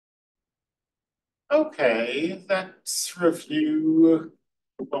Okay, let's review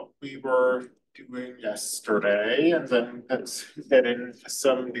what we were doing yesterday, and then let's get into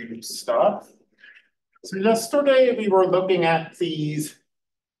some new stuff. So yesterday we were looking at these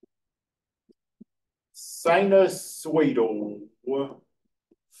sinusoidal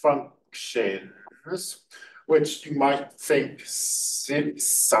functions, which you might think sine,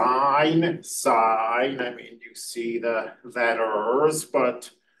 I mean, you see the letters, but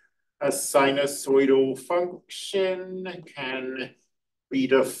a sinusoidal function can be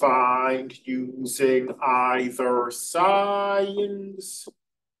defined using either sines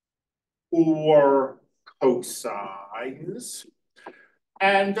or cosines.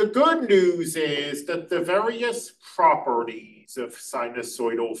 And the good news is that the various properties of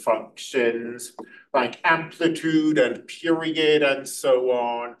sinusoidal functions, like amplitude and period and so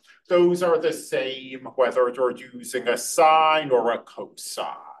on, those are the same whether you're using a sine or a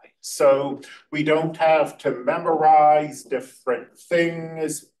cosine. So we don't have to memorize different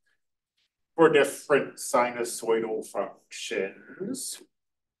things for different sinusoidal functions.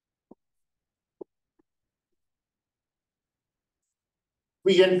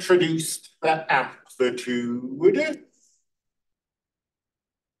 We introduced the amplitude.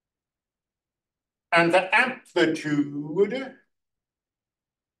 And the amplitude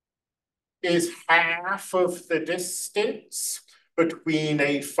is half of the distance between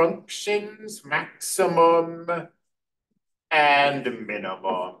a function's maximum and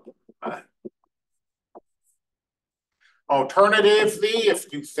minimum. Alternatively,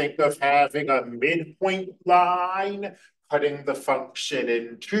 if you think of having a midpoint line, cutting the function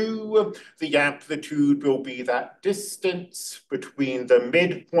in two, the amplitude will be that distance between the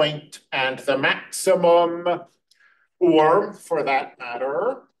midpoint and the maximum, or for that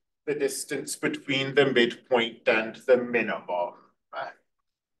matter, the distance between the midpoint and the minimum.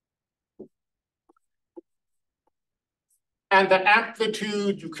 And the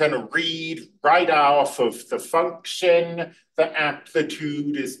amplitude you can read right off of the function. The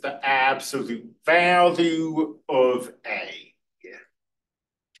amplitude is the absolute value of A.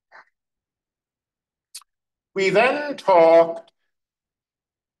 We then talked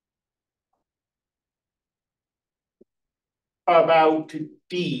about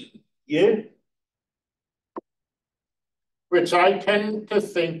D, which I tend to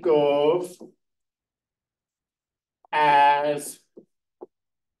think of as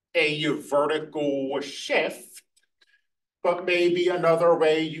a vertical shift, but maybe another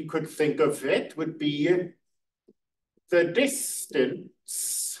way you could think of it would be the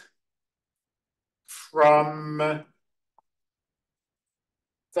distance from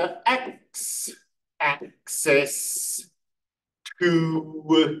the x-axis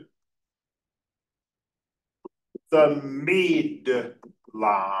to the midline.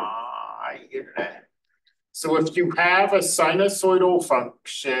 So if you have a sinusoidal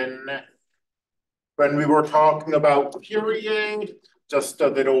function, when we were talking about period just a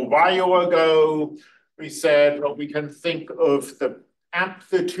little while ago, we said, well, we can think of the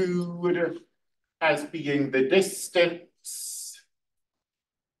amplitude as being the distance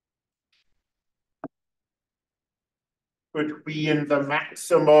between the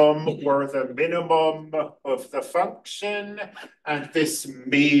maximum or the minimum of the function and this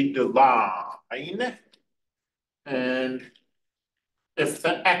midline. And if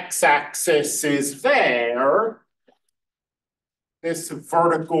the x-axis is there, this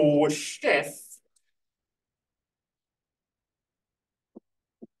vertical shift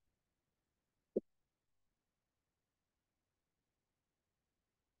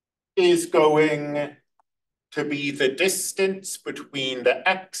is going to be the distance between the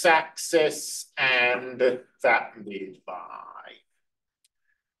x-axis and that midline.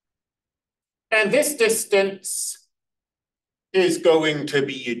 And this distance is going to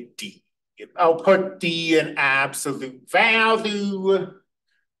be a D. I'll put D in absolute value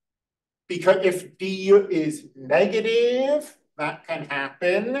because if D is negative, that can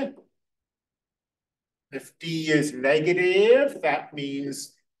happen. If D is negative, that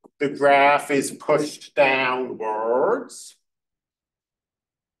means the graph is pushed downwards.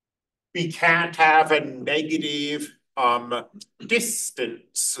 We can't have a negative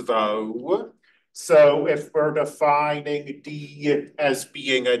distance though. So if we're defining D as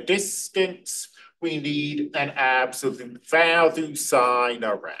being a distance, we need an absolute value sign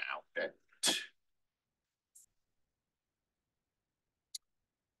around it.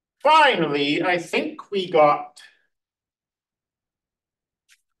 Finally, I think we got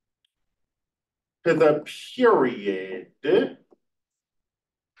to the period.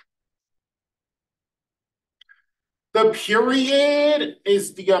 The The period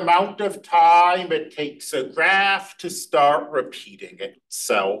is the amount of time it takes a graph to start repeating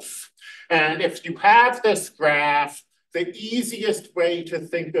itself. And if you have this graph, the easiest way to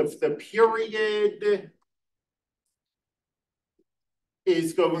think of the period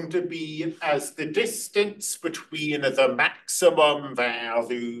is going to be as the distance between the maximum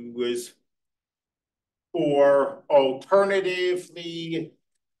values, or alternatively,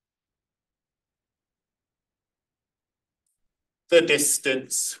 the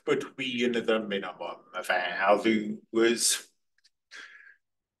distance between the minimum values.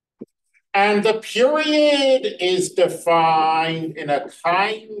 And the period is defined in a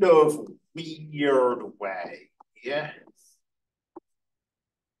kind of weird way. Yeah.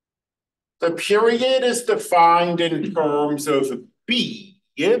 The period is defined in terms of B,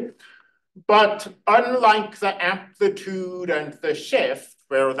 but unlike the amplitude and the shift,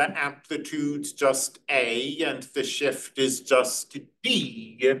 where the amplitude's just A and the shift is just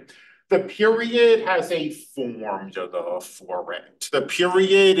D, the period has a formula for it. The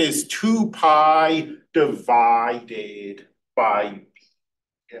period is 2 pi divided by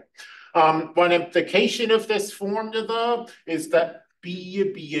B. One implication of this formula is that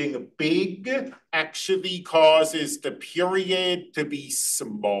B being big actually causes the period to be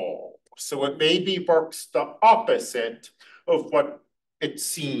small. So it maybe works the opposite of what it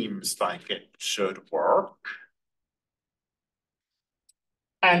seems like it should work.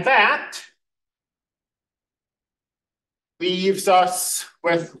 And that leaves us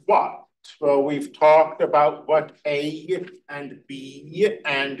with what? Well, we've talked about what A and B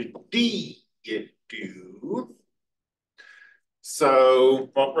and D do.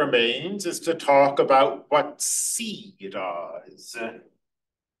 So what remains is to talk about what C does.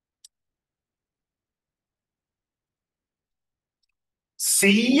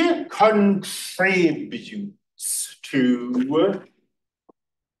 C contributes to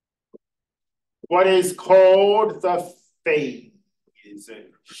what is called the phase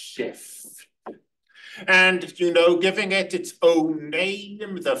shift. And, giving it its own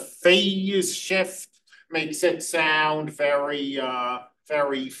name, the phase shift, makes it sound very,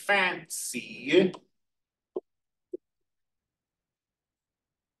 very fancy.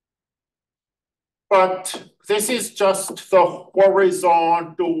 But this is just the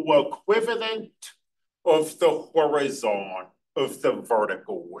horizontal equivalent of the horizon of the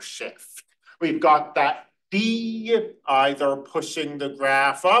vertical shift. We've got that D either pushing the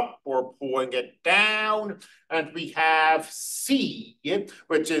graph up or pulling it down, and we have C,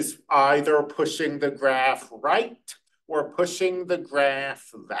 which is either pushing the graph right or pushing the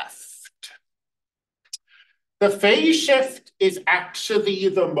graph left. The phase shift is actually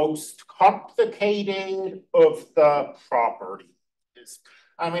the most complicated of the properties.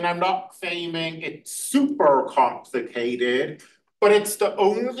 I mean, I'm not claiming it's super complicated, but it's the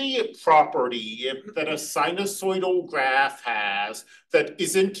only property that a sinusoidal graph has that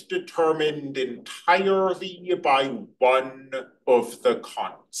isn't determined entirely by one of the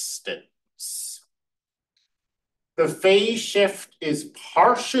constants. The phase shift is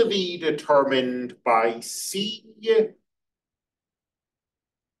partially determined by C,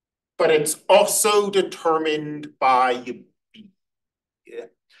 but it's also determined by B.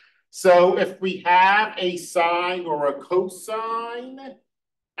 So if we have a sine or a cosine,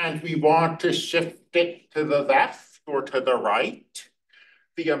 and we want to shift it to the left or to the right,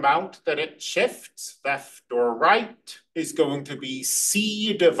 the amount that it shifts, left or right, is going to be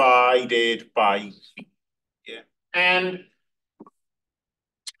C divided by B. And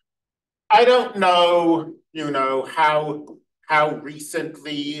I don't know, how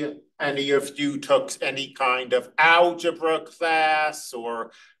recently any of you took any kind of algebra class,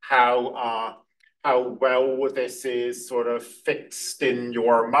 or how well this is sort of fixed in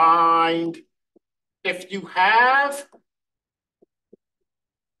your mind. If you have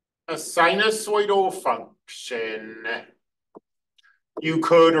a sinusoidal function, you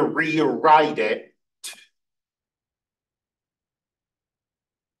could rewrite it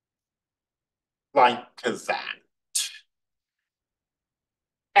like that.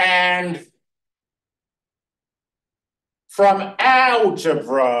 And from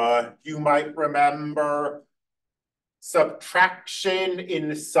algebra, you might remember subtraction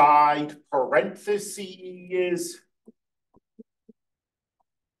inside parentheses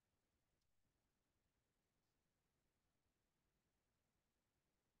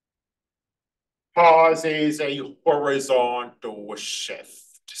causes a horizontal shift.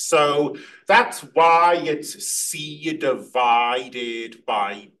 So that's why it's C divided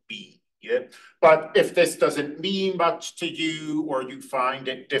by B. But if this doesn't mean much to you or you find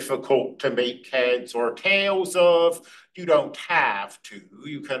it difficult to make heads or tails of, you don't have to.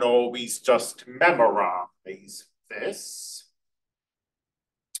 You can always just memorize this.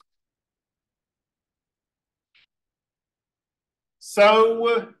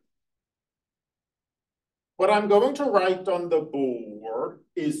 So what I'm going to write on the board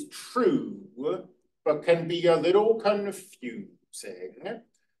is true, but can be a little confusing.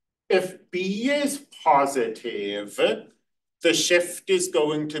 If B is positive, the shift is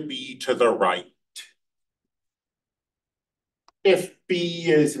going to be to the right. If B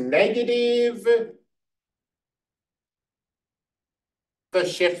is negative, the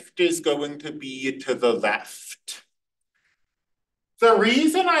shift is going to be to the left. The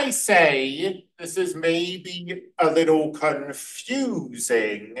reason I say this is maybe a little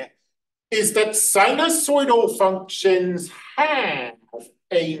confusing is that sinusoidal functions have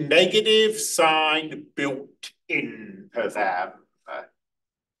a negative sign built into them.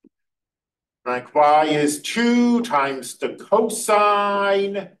 Like y is 2 times the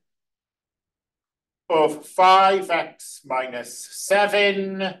cosine of 5x minus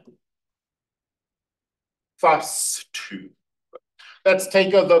 7 plus 2. Let's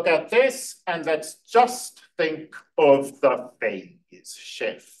take a look at this and let's just think of the phase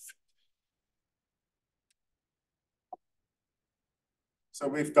shift. So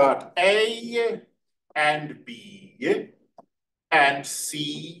we've got A and B and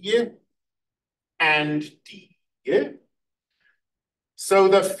C and D. So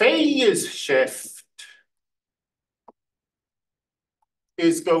the phase shift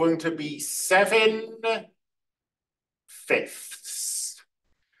is going to be 7/5.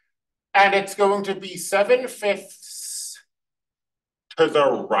 And it's going to be 7/5 to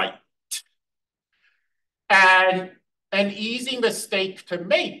the right. And an easy mistake to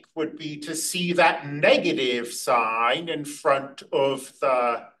make would be to see that negative sign in front of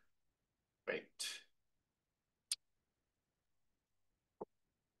the, wait.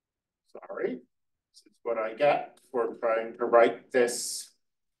 Sorry, this is what I get for trying to write this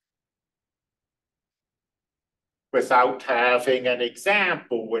without having an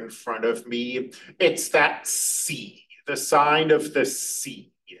example in front of me. It's that C, the sign of the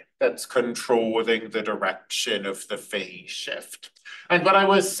C, that's controlling the direction of the phase shift. And what I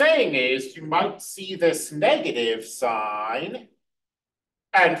was saying is you might see this negative sign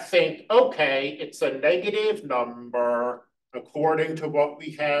and think, okay, it's a negative number. According to what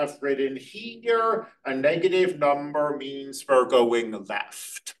we have written here, a negative number means we're going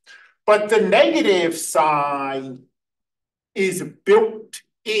left. But the negative sign is built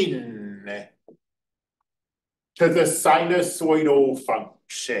in to the sinusoidal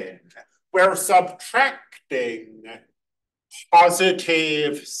function. We're subtracting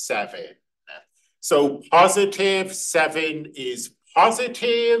positive 7. So positive 7 is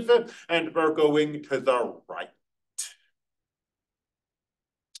positive, and we're going to the right.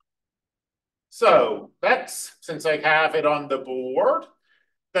 So let's, since I have it on the board,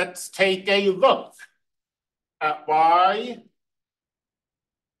 let's take a look at y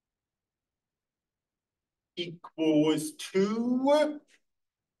equals 2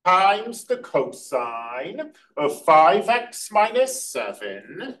 times the cosine of 5x minus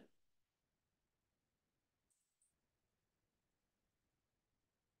 7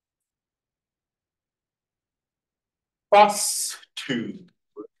 plus 2.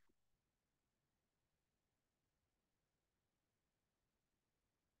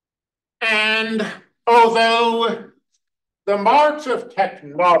 And although the march of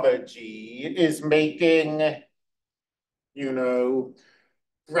technology is making,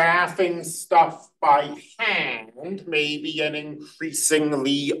 graphing stuff by hand maybe an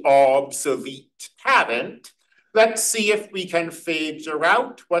increasingly obsolete talent, let's see if we can figure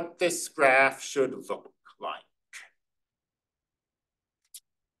out what this graph should look like.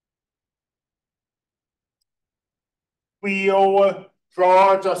 We'll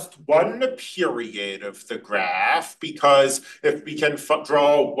draw just one period of the graph, because if we can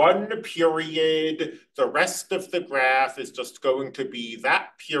draw one period, the rest of the graph is just going to be that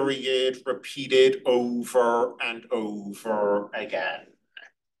period repeated over and over again.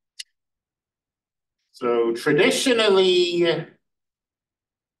 So traditionally,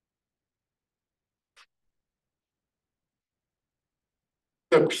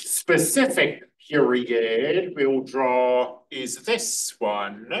 the specific period we'll draw is this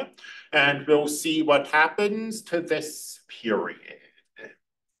one, and we'll see what happens to this period.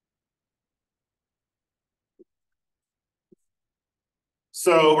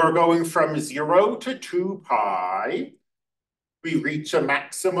 So we're going from 0 to 2 pi. we reach a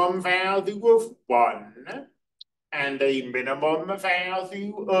maximum value of 1 and a minimum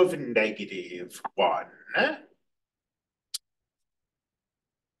value of -1.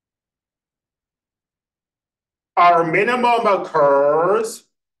 Our minimum occurs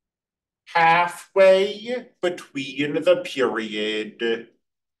halfway between the period.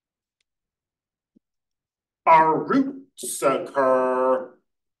 Our roots occur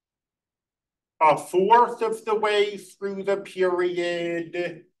a fourth of the way through the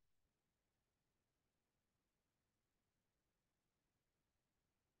period.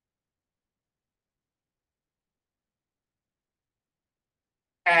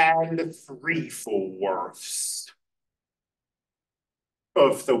 And 3/4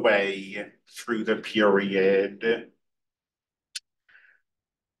 of the way through the period.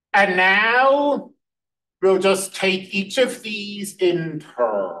 And now we'll just take each of these in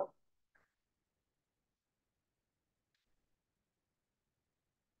turn.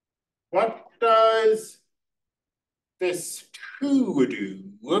 What does this 2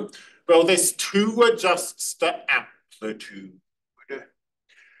 do? Well, this 2 adjusts the amplitude.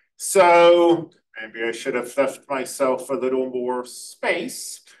 So maybe I should have left myself a little more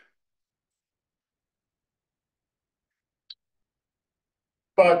space.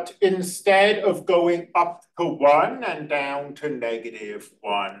 But instead of going up to 1 and down to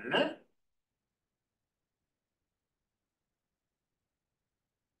 -1,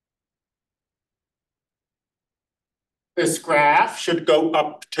 this graph should go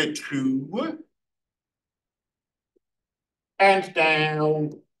up to 2 and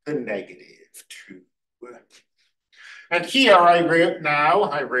down to -2. And here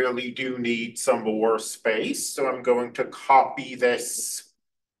I really do need some more space, so I'm going to copy this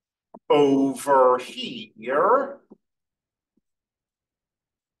over here.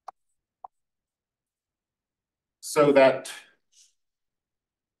 So that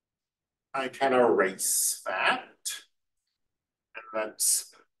I can erase that. And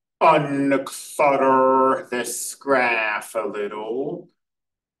let's unclutter this graph a little.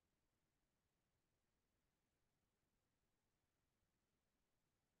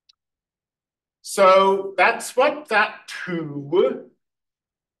 So that's what that 2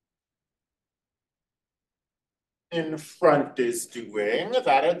 in front is doing.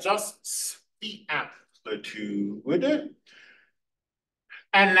 That adjusts the amplitude.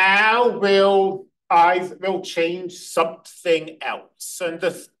 And now we'll change something else. And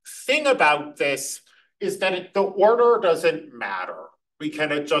the thing about this is that the order doesn't matter. We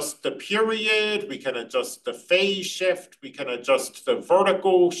can adjust the period, we can adjust the phase shift, we can adjust the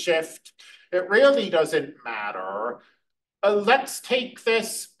vertical shift. It really doesn't matter. Let's take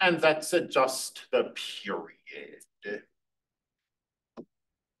this and let's adjust the period.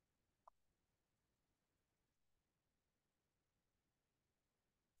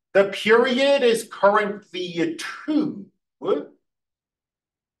 The period is currently 2.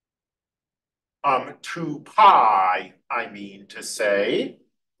 2 pi, I mean to say.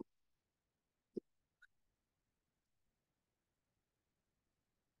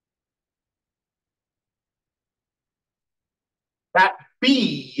 That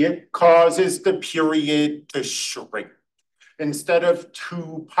B causes the period to shrink. Instead of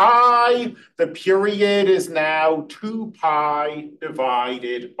 2 pi, the period is now 2 pi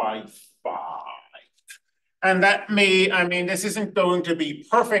divided by 5. And this isn't going to be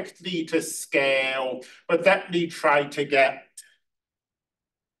perfectly to scale, but let me try to get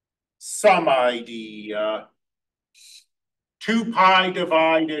some idea. 2 pi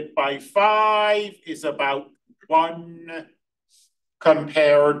divided by 5 is about 1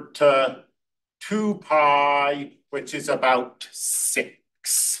 compared to 2 pi, which is about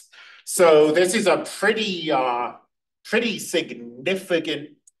 6. So this is a pretty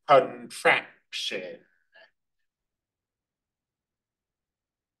significant contraction.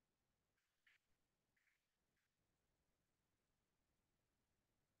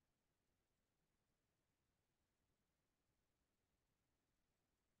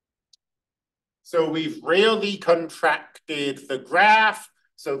 So we've really contracted the graph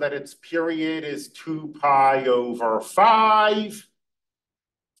so that its period is 2 pi over 5.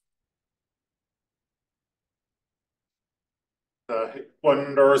 The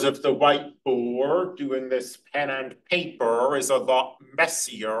wonders of the whiteboard, doing this pen and paper is a lot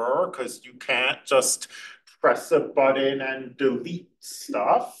messier because you can't just press a button and delete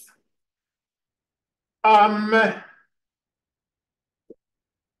stuff.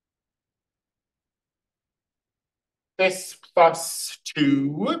 This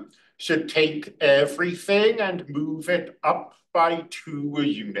 +2 should take everything and move it up by 2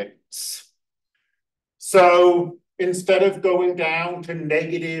 units. So instead of going down to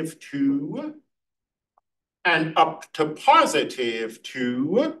 -2 and up to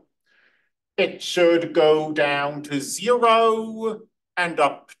 +2, it should go down to 0 and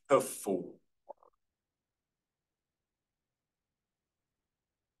up to 4.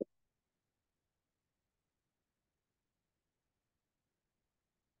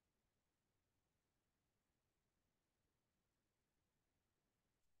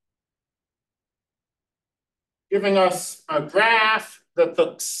 Giving us a graph that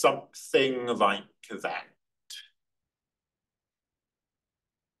looks something like that.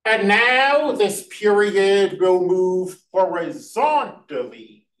 And now this period will move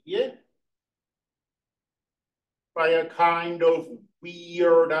horizontally by a kind of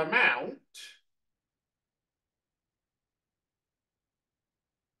weird amount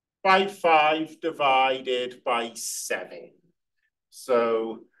by 5 divided by 7.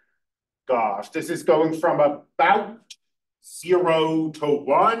 So, gosh, this is going from about 0 to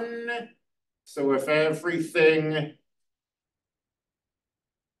 1. So if everything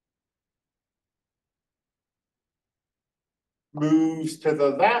moves to the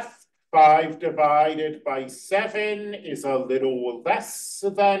left, 5 divided by 7 is a little less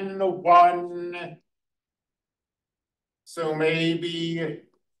than 1. So maybe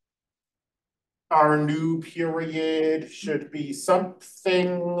our new period should be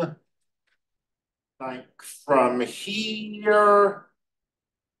something like from here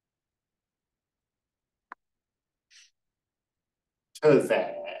to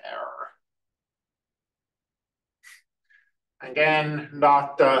there. Again,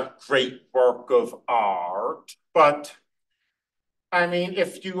 not a great work of art, but I mean,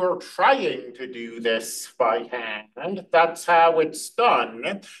 if you are trying to do this by hand, that's how it's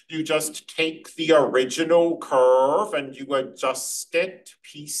done. You just take the original curve and you adjust it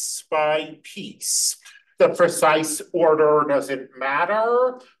piece by piece. The precise order doesn't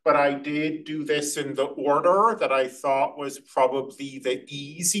matter, but I did do this in the order that I thought was probably the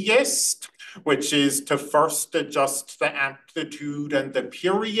easiest, which is to first adjust the amplitude and the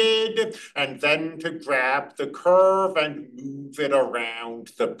period, and then to grab the curve and move it around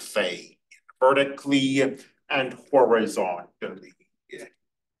the plane, vertically and horizontally.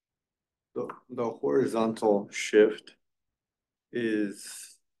 The horizontal shift is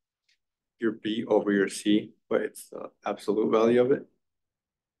your B over your C, but it's the absolute value of it?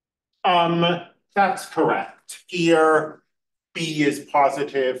 That's correct. Here, B is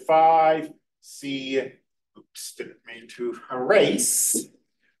 +5, C, oops, didn't mean to erase.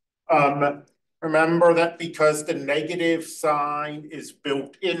 Remember that because the negative sign is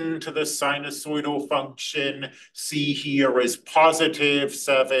built into the sinusoidal function, C here is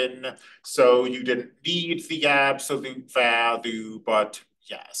 +7, so you didn't need the absolute value, but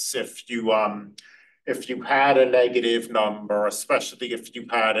yes, if you had a negative number, especially if you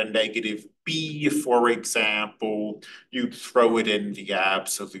had a negative B, for example, you'd throw it in the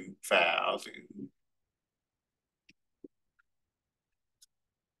absolute value.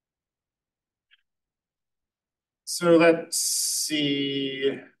 So let's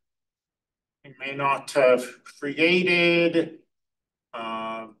see. We may not have created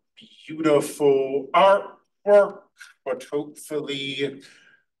beautiful artwork, but hopefully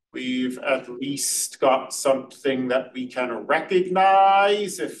we've at least got something that we can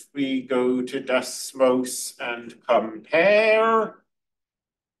recognize if we go to Desmos and compare.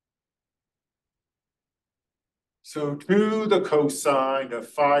 So 2 the cosine of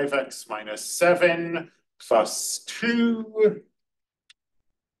 5x minus 7 plus 2.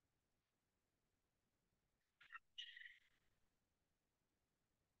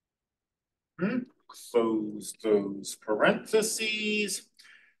 Close those parentheses.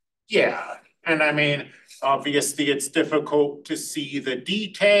 Yeah, and I mean, obviously it's difficult to see the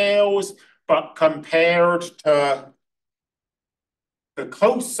details, but compared to the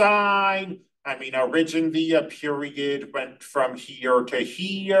cosine, I mean, originally a period went from here to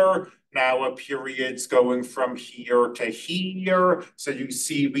here. Now a period's going from here to here. So you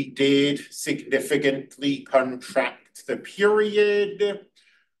see we did significantly contract the period.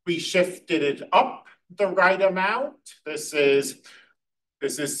 We shifted it up the right amount. This is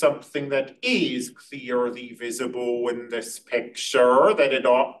something that is clearly visible in this picture, that it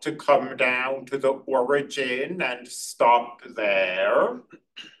ought to come down to the origin and stop there.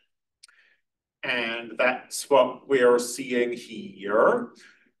 And that's what we're seeing here.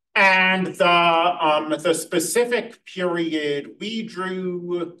 And the specific period we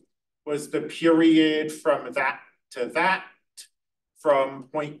drew was the period from that to that, from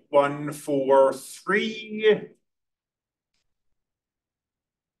 0.143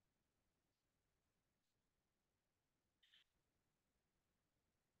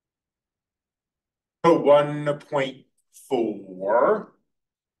 to 1.4.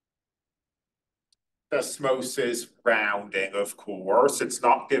 Desmos is rounding, of course. It's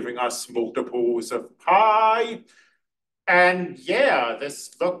not giving us multiples of pi. And yeah,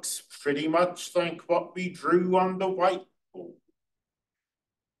 this looks pretty much like what we drew on the whiteboard.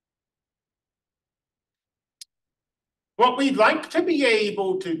 What we'd like to be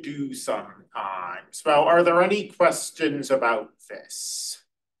able to do sometimes. Well, are there any questions about this?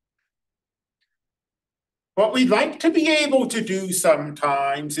 What we'd like to be able to do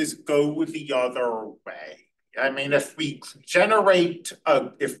sometimes is go the other way. I mean, if we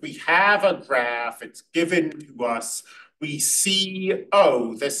if we have a graph, it's given to us, we see,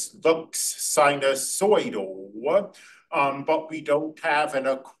 oh, this looks sinusoidal, but we don't have an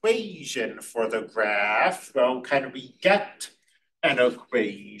equation for the graph. Well, can we get an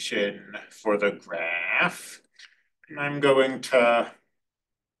equation for the graph? And I'm going to,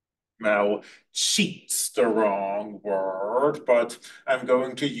 well, cheat's the wrong word, but I'm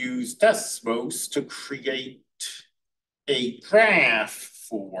going to use Desmos to create a graph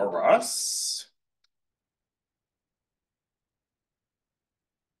for us.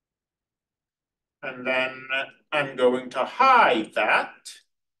 And then I'm going to hide that.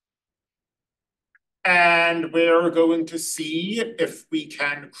 And we're going to see if we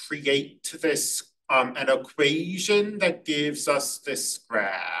can create this an equation that gives us this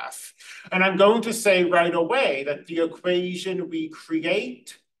graph. And I'm going to say right away that the equation we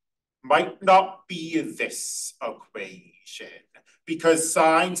create might not be this equation, because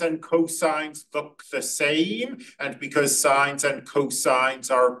sines and cosines look the same, and because sines and cosines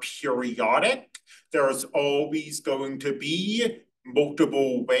are periodic, there's always going to be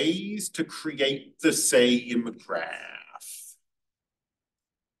multiple ways to create the same graph.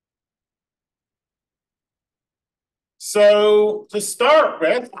 So to start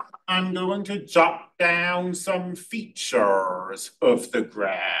with, I'm going to jot down some features of the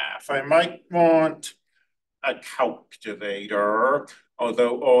graph. I might want a calculator,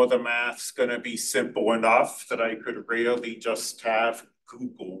 although all the math's going to be simple enough that I could really just have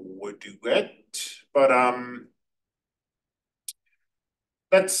Google do it. But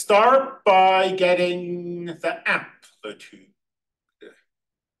let's start by getting the amplitude.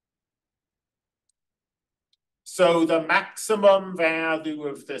 So the maximum value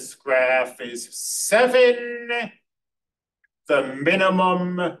of this graph is 7. The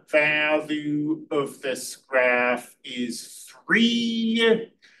minimum value of this graph is 3.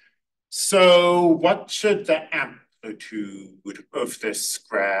 So what should the amplitude of this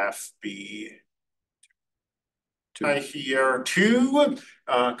graph be? 2. I hear 2,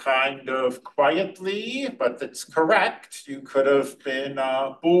 kind of quietly, but that's correct. You could have been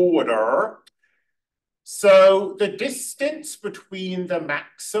bolder. So the distance between the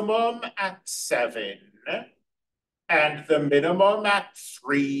maximum at 7 and the minimum at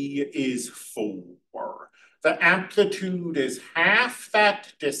 3 is 4. The amplitude is half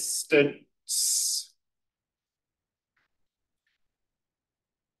that distance.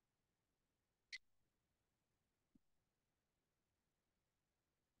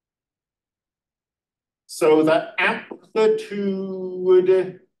 So the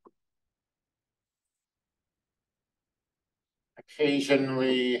amplitude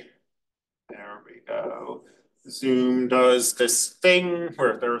occasionally, there we go. Zoom does this thing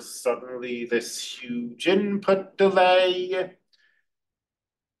where there's suddenly this huge input delay.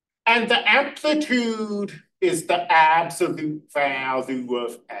 And the amplitude is the absolute value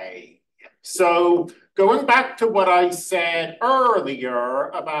of A. So going back to what I said earlier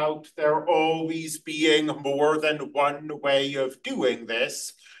about there always being more than one way of doing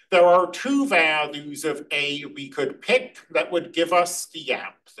this, there are 2 values of A we could pick that would give us the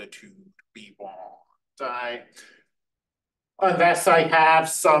amplitude we want. Unless I have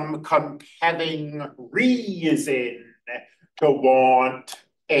some compelling reason to want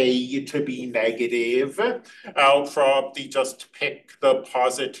A to be negative, I'll probably just pick the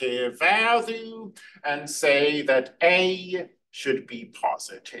positive value and say that A should be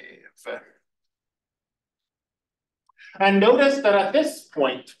positive. And notice that at this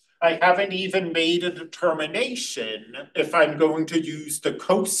point, I haven't even made a determination if I'm going to use the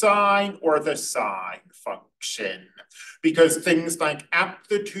cosine or the sine function, because things like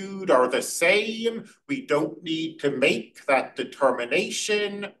amplitude are the same. We don't need to make that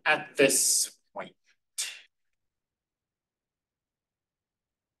determination at this point.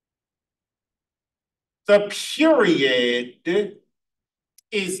 The period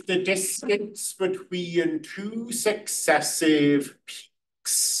is the distance between 2 successive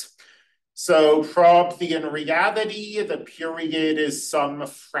peaks. So probably in reality, the period is some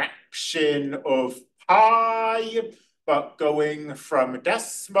fraction of pi, but going from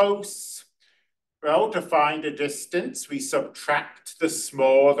Desmos, well, to find a distance, we subtract the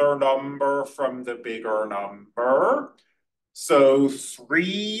smaller number from the bigger number. So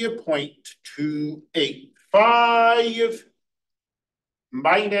 3.285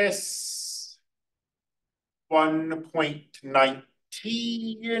 minus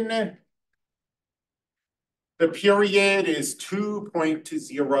 1.19. The period is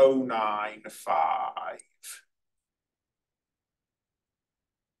 2.095.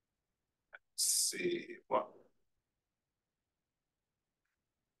 Let's see what.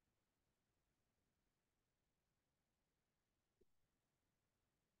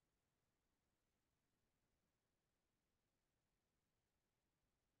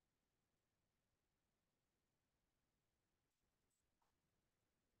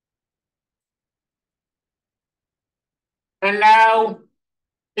 And now,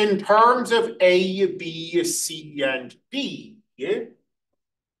 in terms of A, B, C, and D,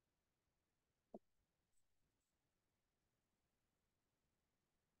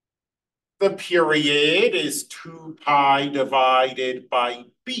 the period is 2 pi divided by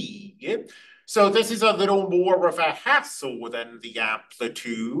B. So this is a little more of a hassle than the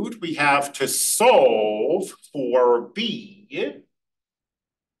amplitude. We have to solve for B.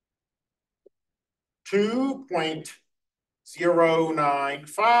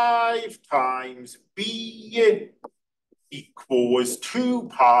 2.095 times B equals 2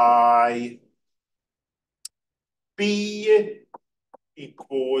 pi. B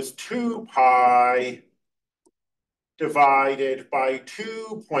equals 2 pi divided by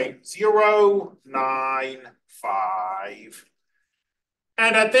 2.095.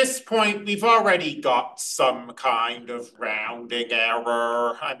 And at this point, we've already got some kind of rounding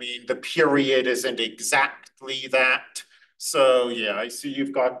error. I mean, the period isn't exactly that. So yeah, I see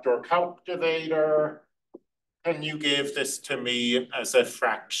you've got your calculator. Can you give this to me as a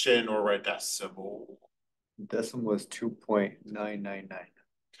fraction or a decimal? Decimal was 2.999.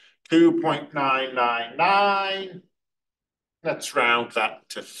 2.999. Let's round that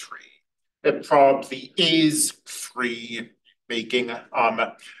to 3. It probably is 3, making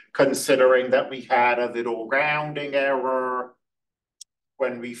considering that we had a little rounding error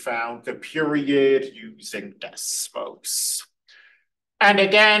when we found the period using Desmos. And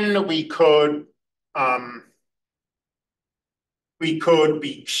again, we could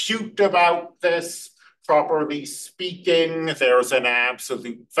be cute about this. Properly speaking, there's an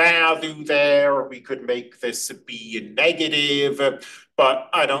absolute value there. We could make this be negative, but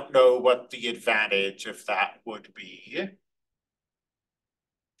I don't know what the advantage of that would be.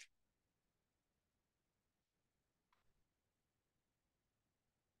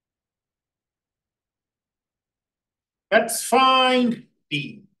 Let's find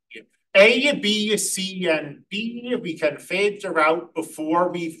D. A, B, C, and D, we can figure out before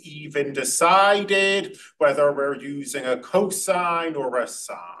we've even decided whether we're using a cosine or a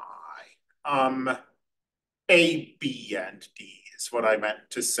sine. A, B, and D is what I meant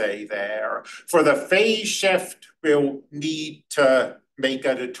to say there. For the phase shift, we'll need to make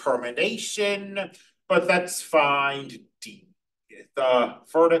a determination, but let's find D, the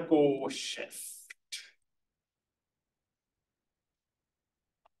vertical shift.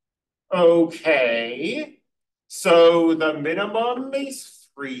 Okay, so the minimum is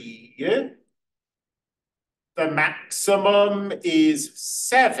 3. The maximum is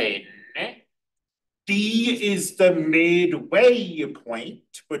 7. D is the midway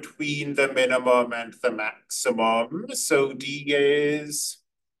point between the minimum and the maximum, so D is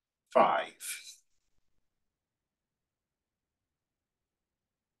 5.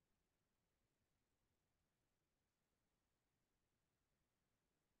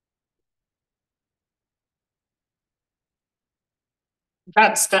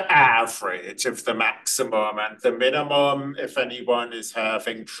 That's the average of the maximum and the minimum, if anyone is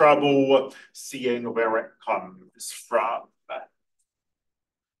having trouble seeing where it comes from.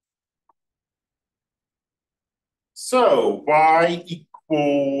 So y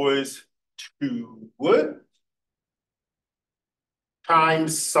equals 2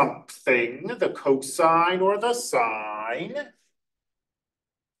 times something, the cosine or the sine,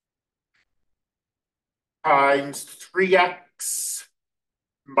 times 3x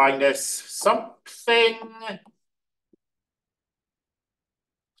minus something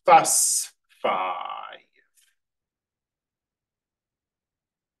plus 5.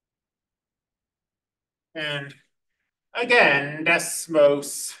 And again,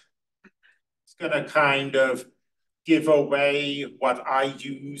 Desmos is going to kind of give away what I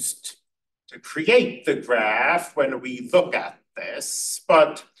used to create the graph when we look at this,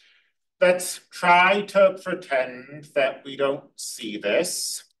 but let's try to pretend that we don't see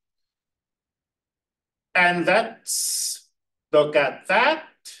this. And let's look at that.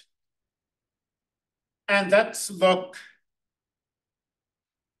 And let's look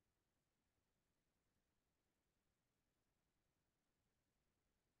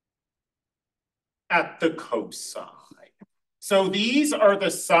at the cosine. So these are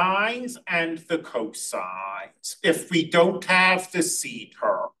the sines and the cosines if we don't have the C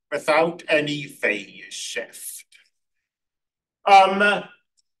term without any phase shift.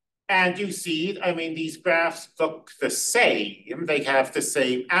 And you see, I mean, these graphs look the same. They have the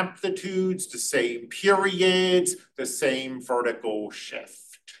same amplitudes, the same periods, the same vertical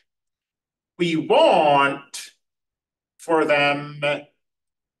shift. We want for them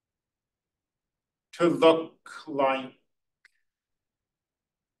to look like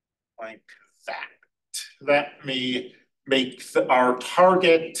that. Let me make our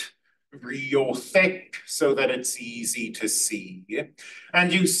target real thick so that it's easy to see.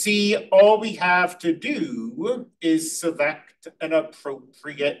 And you see, all we have to do is select an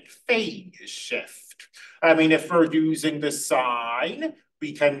appropriate phase shift. I mean, if we're using the sine,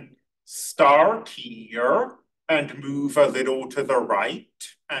 we can start here and move a little to the right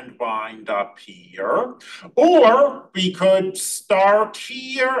and wind up here. Or we could start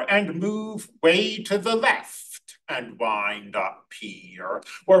here and move way to the left and wind up here.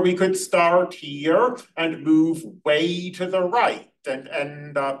 Or we could start here and move way to the right and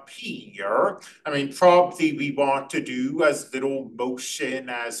end up here. I mean, probably we want to do as little motion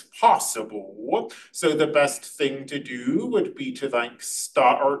as possible. So the best thing to do would be to like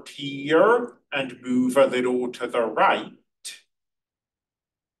start here and move a little to the right.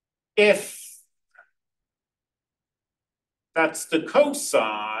 If that's the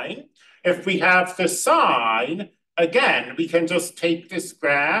cosine, if we have the sine, again, we can just take this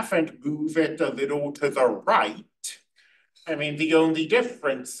graph and move it a little to the right. I mean, the only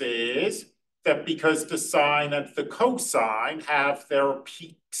difference is that because the sine and the cosine have their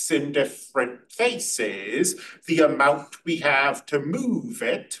peaks in different places, the amount we have to move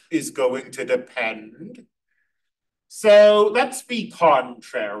it is going to depend. So let's be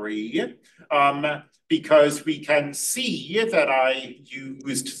contrary, because we can see that I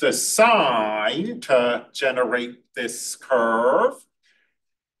used the sine to generate this curve.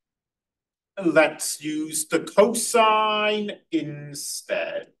 Let's use the cosine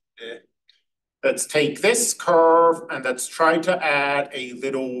instead. Let's take this curve and let's try to add a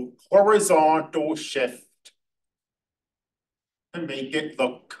little horizontal shift to make it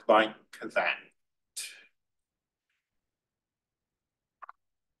look like that.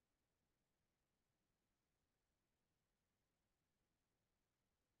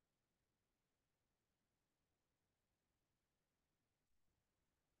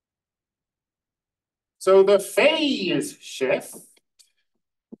 So the phase shift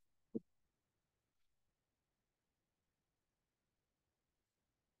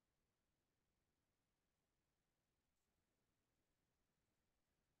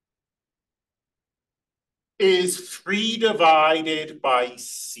is 3 divided by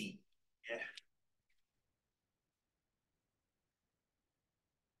C.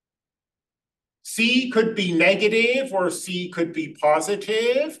 C could be negative or C could be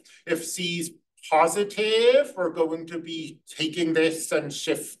positive. If C's positive, we're going to be taking this and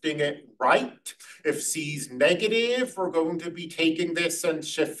shifting it right. If C's negative, we're going to be taking this and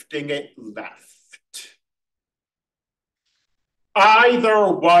shifting it left.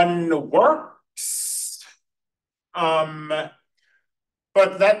 Either one works, but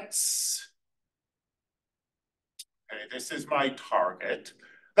let's, okay, this is my target.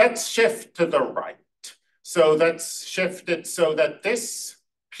 Let's shift to the right. So let's shift it so that this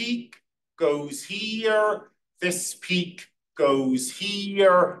peak goes here, this peak goes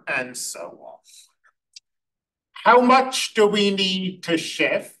here, and so on. How much do we need to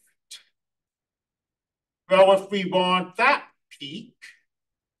shift? Well, if we want that peak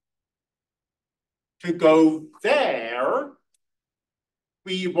to go there,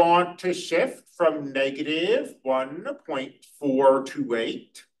 we want to shift from negative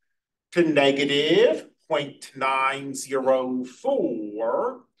 1.428 to negative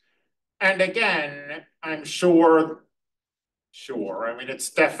 0.904. And again, I'm sure, I mean, it's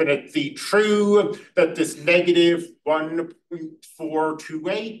definitely true that this negative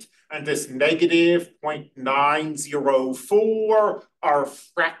 1.428 and this negative 0.904 are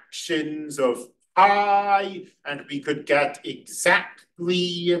fractions of pi, and we could get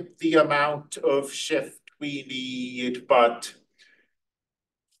exactly the amount of shift we need, but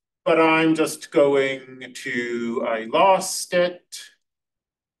I'm just going to, I lost it.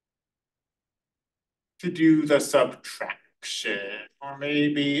 to do the subtraction. Or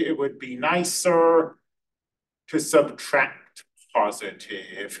maybe it would be nicer to subtract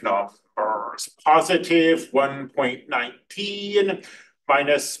positive numbers. Positive 1.19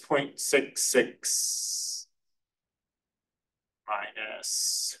 minus 0.66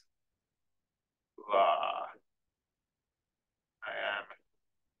 minus I am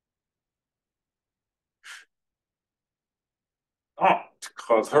not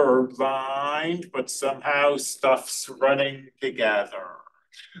colorblind, but somehow stuff's running together.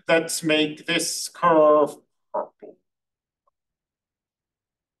 Let's make this curve purple.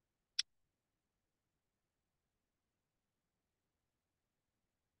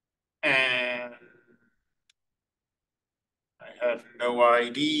 And I have no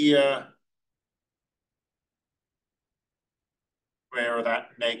idea where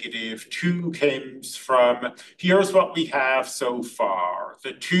that -2 comes from. Here's what we have so far: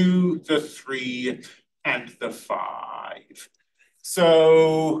 the 2, the 3, and the 5.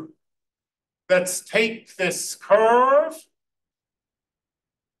 So let's take this curve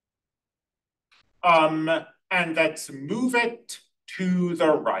and let's move it to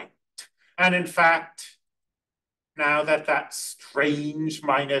the right. And in fact, now that that strange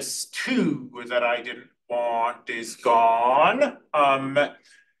 -2 that I didn't want is gone,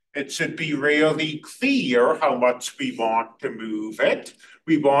 it should be really clear how much we want to move it.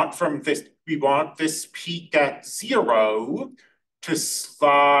 We want this peak at 0 to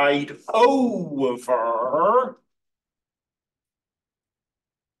slide over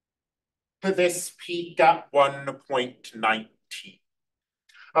to this peak at 1.19.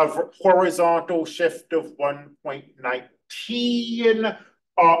 A horizontal shift of 1.19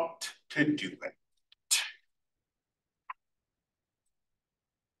 ought to do it.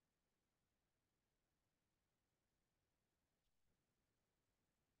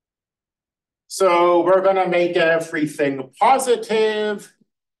 So we're going to make everything positive,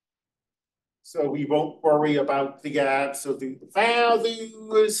 so we won't worry about the absolute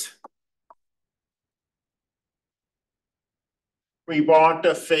values. We want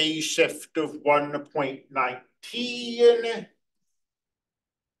a phase shift of 1.19.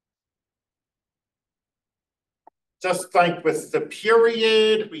 Just like with the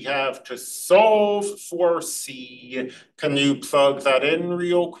period, we have to solve for C. Can you plug that in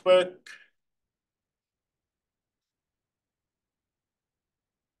real quick?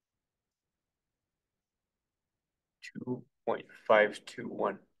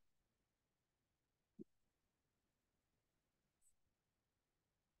 2.521.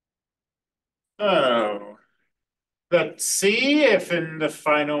 Oh, let's see if in the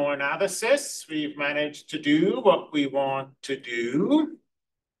final analysis we've managed to do what we want to do.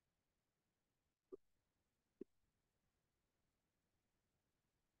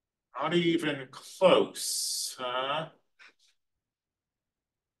 Not even close, huh?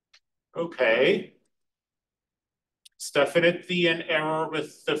 Okay. It's definitely an error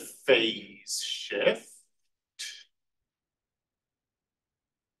with the phase shift.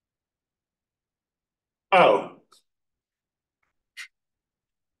 Oh.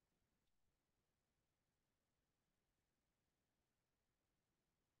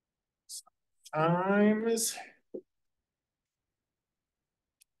 Times.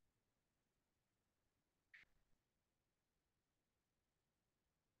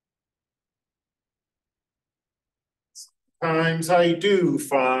 Sometimes I do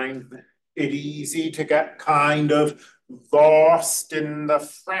find it easy to get kind of lost in the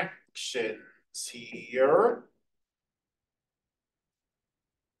fractions here.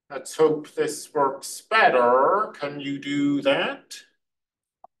 Let's hope this works better. Can you do that?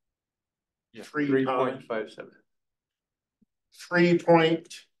 Yeah, 3.57.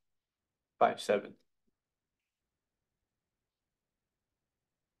 3.57.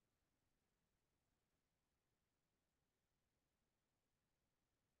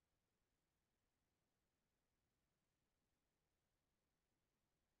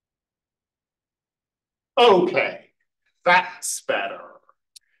 Okay, that's better.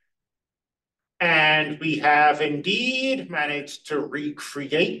 And we have indeed managed to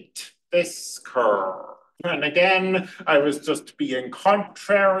recreate this curve. And again, I was just being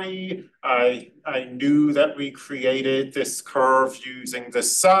contrary. I knew that we created this curve using the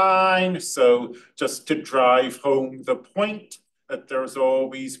sine. So just to drive home the point that there's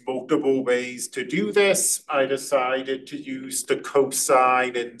always multiple ways to do this, I decided to use the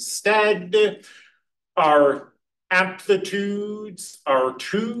cosine instead. Our amplitudes, our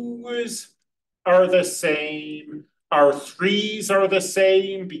 2's are the same. Our 3's are the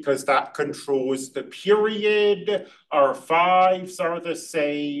same because that controls the period. Our 5's are the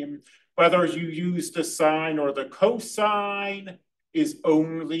same. whether you use the sine or the cosine is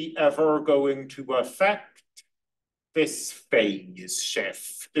only ever going to affect this phase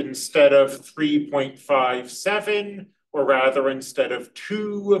shift. Instead of 3.57, or rather instead of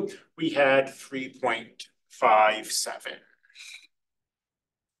 2, we had 3.57.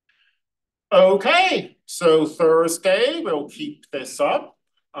 Okay, so Thursday, we'll keep this up.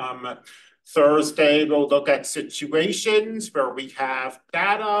 Thursday, we'll look at situations where we have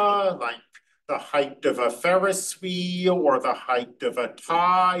data like the height of a Ferris wheel or the height of a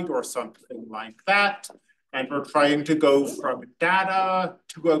tide or something like that. And we're trying to go from data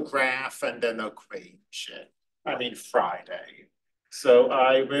to a graph and an equation. Friday. So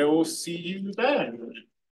I will see you then.